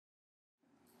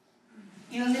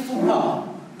Il ne faut pas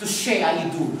toucher à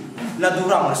idol, la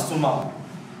durang restumang.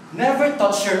 Never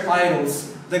touch your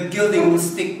idols, the gilding will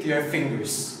stick to your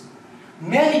fingers.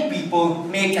 Many people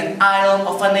make an idol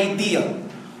of an ideal,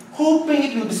 hoping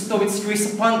it will bestow its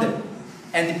grace upon them.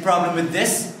 And the problem with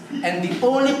this, and the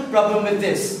only problem with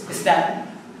this, is that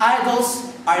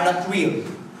idols are not real.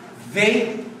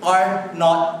 They are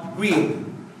not real.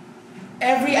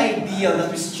 Every ideal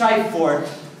that we strive for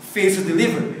fails to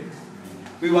deliver.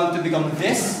 We want to become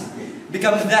this,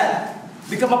 become that,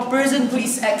 become a person who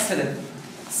is excellent,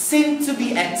 seem to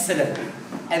be excellent,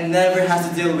 and never has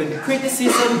to deal with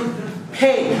criticism,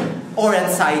 pain, or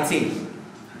anxiety.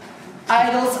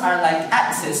 Idols are like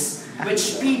axes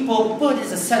which people put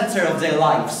as the center of their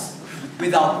lives,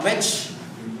 without which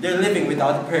they're living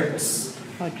without a purpose.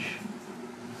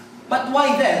 But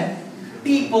why then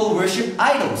people worship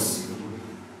idols?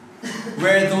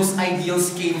 Where those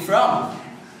ideals came from?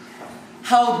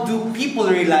 How do people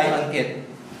rely on it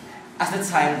as the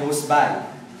time goes by?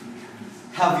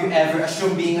 Have you ever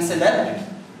assumed being a celeb,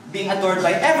 being adored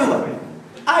by everyone,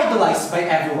 idolized by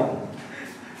everyone?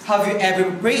 Have you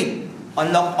ever prayed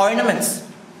on long ornaments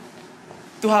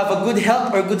to have a good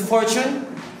health or good fortune?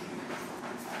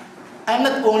 I'm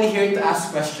not only here to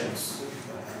ask questions,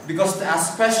 because to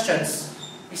ask questions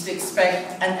is to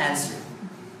expect an answer.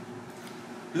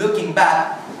 Looking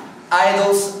back,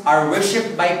 idols are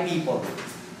worshipped by people.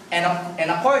 And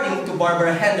according to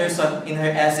Barbara Henderson in her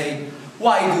essay,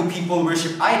 Why Do People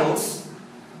Worship Idols?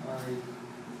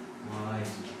 Why?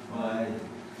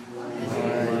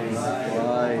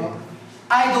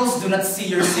 Idols do not see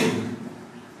your sin.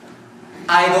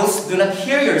 Idols do not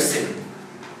hear your sin.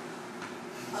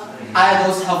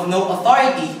 Idols have no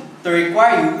authority to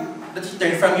require you that you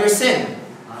turn from your sin.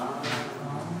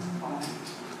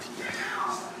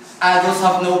 Idols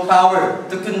have no power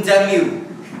to condemn you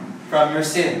from your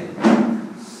sin.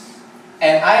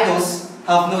 And idols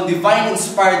have no divine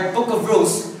inspired book of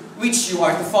rules which you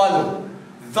are to follow.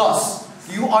 Thus,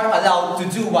 you are allowed to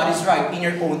do what is right in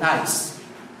your own eyes.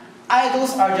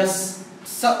 Idols are just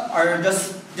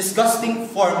disgusting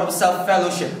form of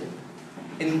self-fellowship,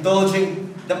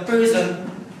 indulging the person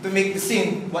to make the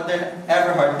sin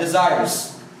whatever heart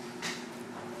desires.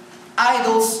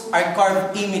 Idols are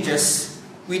carved images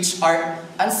which are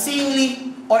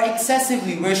unseemly or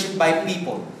excessively worshipped by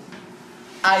people.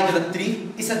 Idolatry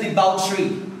is a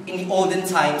debauchery in the olden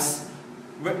times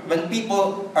when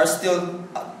people are still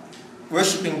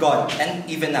worshipping God, and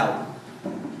even now.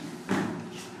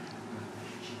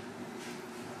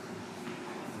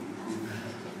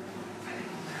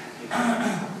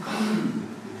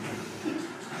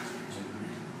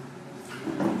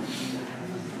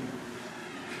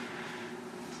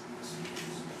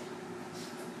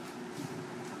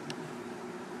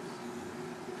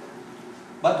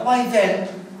 But why then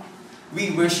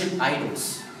we worship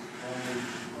idols?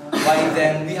 Why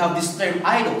then we have this term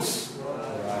idols?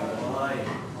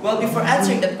 Well, before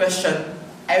answering that question,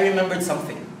 I remembered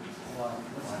something.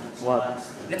 What?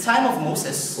 In the time of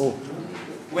Moses,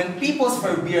 when people's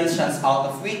forbearance runs out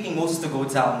of waiting Moses to go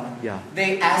down,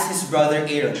 they asked his brother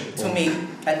Aaron to make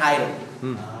an idol.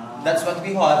 That's what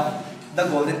we call the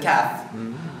golden calf,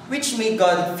 which made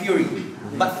God fury.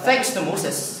 But thanks to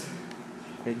Moses,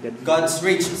 God's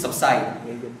rage subsided.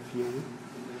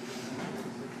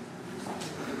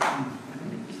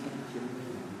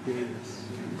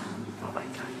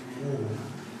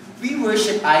 We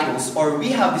worship idols, or we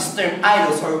have this term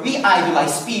idols, or we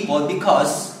idolize people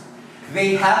because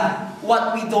they have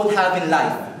what we don't have in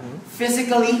life,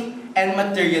 physically and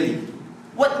materially.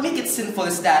 What makes it sinful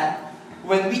is that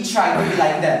when we try to be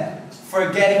like them,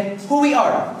 forgetting who we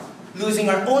are, losing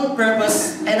our own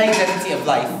purpose and identity of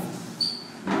life.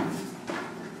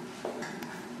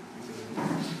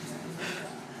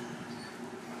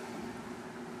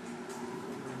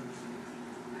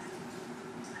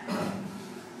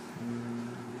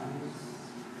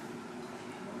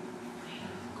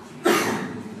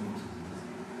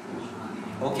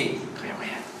 Okay.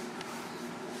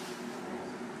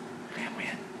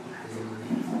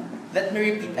 Let me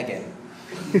repeat again.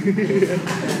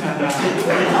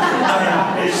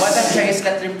 What I'm trying is to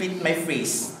repeat my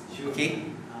phrase. Okay?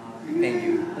 Thank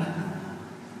you.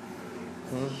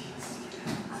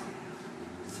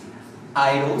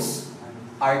 Idols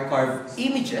are carved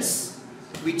images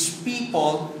which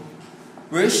people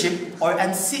worship or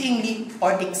unseeingly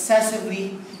or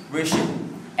excessively worship.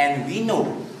 And we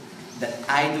know that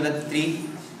idolatry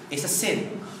is a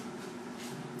sin.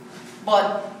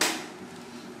 But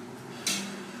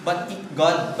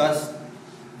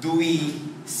do we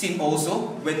sin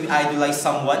also when we idolize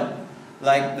someone?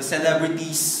 Like the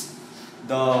celebrities,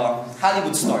 the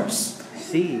Hollywood stars.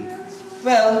 See.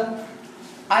 Well,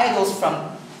 idols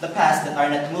from the past that are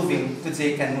not moving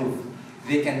today can move.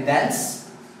 They can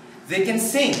dance, they can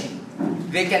sing,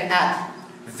 they can act,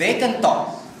 they can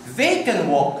talk, they can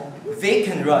walk, they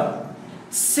can run.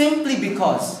 Simply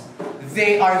because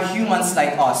they are humans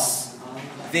like us.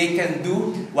 They can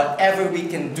do whatever we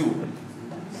can do.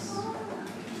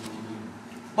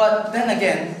 But then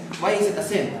again, why is it a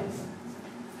sin?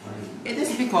 It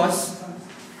is because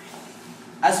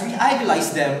as we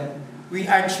idolize them, we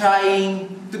are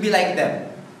trying to be like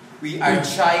them. We are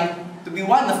trying to be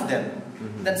one of them.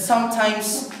 That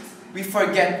sometimes we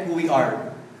forget who we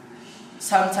are.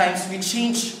 Sometimes we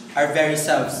change our very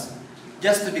selves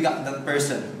just to become that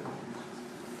person.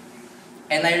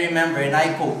 And I remember, and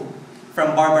I quote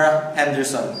from Barbara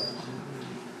Henderson,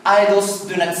 "Idols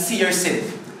do not see your sin.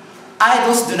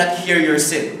 Idols do not hear your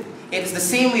sin." It's the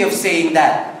same way of saying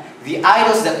that the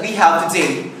idols that we have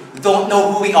today don't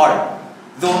know who we are,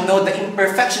 don't know the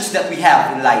imperfections that we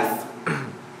have in life.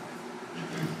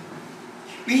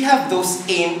 We have those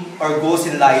aims or goals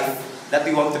in life that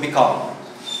we want to become.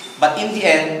 But in the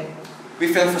end, we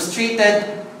feel frustrated,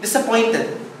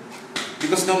 disappointed,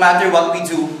 because no matter what we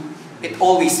do, it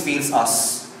always fails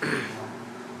us.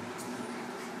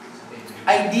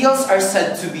 Ideals are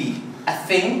said to be a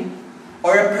thing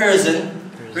or a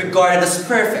person regarded as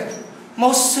perfect,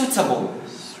 most suitable,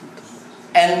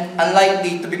 and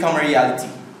unlikely to become a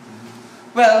reality.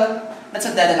 Well, that's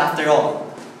a dead end after all.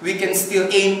 We can still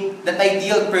aim that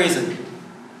ideal person.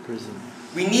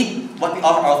 We need what we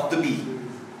are out to be.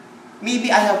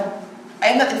 Maybe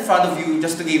I'm not in front of you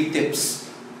just to give tips,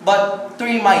 but to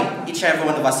remind each and every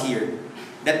one of us here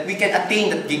that we can attain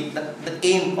that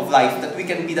aim of life, that we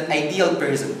can be that ideal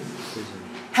person.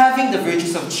 Having the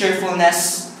virtues of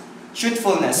cheerfulness,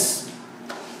 truthfulness,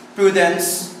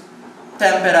 prudence,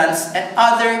 temperance, and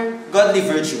other godly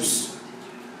virtues.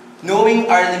 Knowing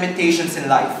our limitations in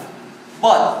life.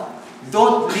 But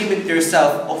don't limit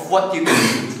yourself of what you can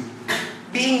do.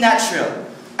 Being natural,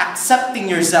 accepting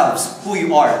yourselves who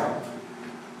you are,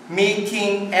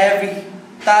 making every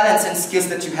talents and skills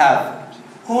that you have,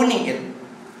 honing it,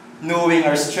 knowing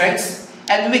our strengths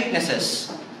and weaknesses.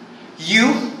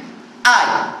 You,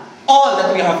 I, all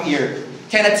that we have here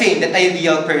can attain that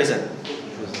ideal person.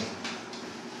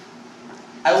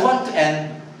 I want to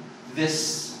end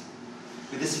this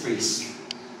with this phrase.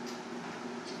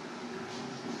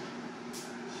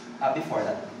 Before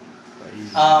that,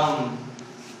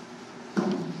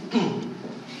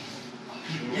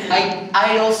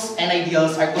 idols and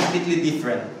ideals are completely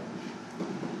different.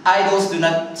 Idols do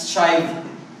not strive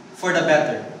for the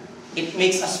better. It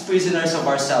makes us prisoners of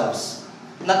ourselves.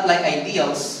 Not like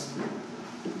ideals.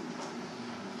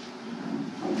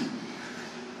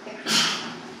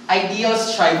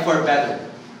 Ideals strive for better.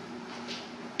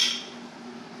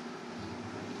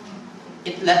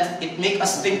 It makes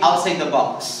us think outside the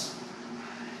box.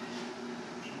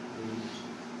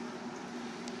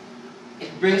 It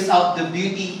brings out the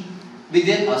beauty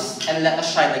within us and let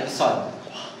us shine like the sun.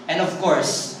 And of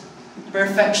course,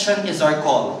 perfection is our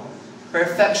call.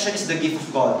 Perfection is the gift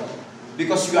of God.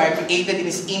 Because we are created in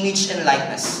His image and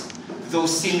likeness. Though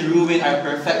sin ruin our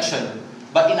perfection,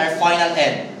 but in our final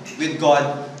end, with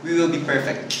God, we will be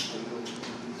perfect.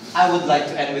 I would like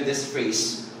to end with this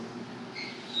phrase.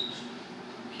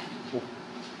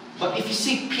 But if you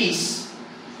seek peace,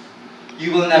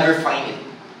 you will never find it.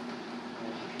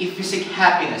 If you seek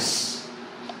happiness,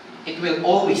 it will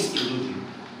always elude you.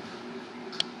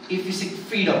 If you seek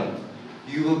freedom,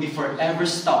 you will be forever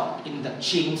stuck in the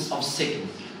chains of seeking.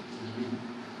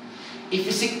 If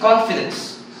you seek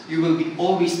confidence, you will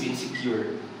always be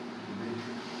insecure.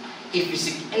 If you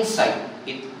seek insight,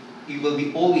 you will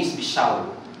always be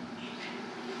shallow.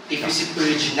 If you seek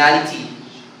originality,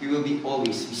 you will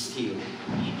always be stale.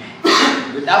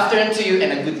 Good afternoon to you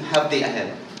and a good day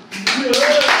ahead.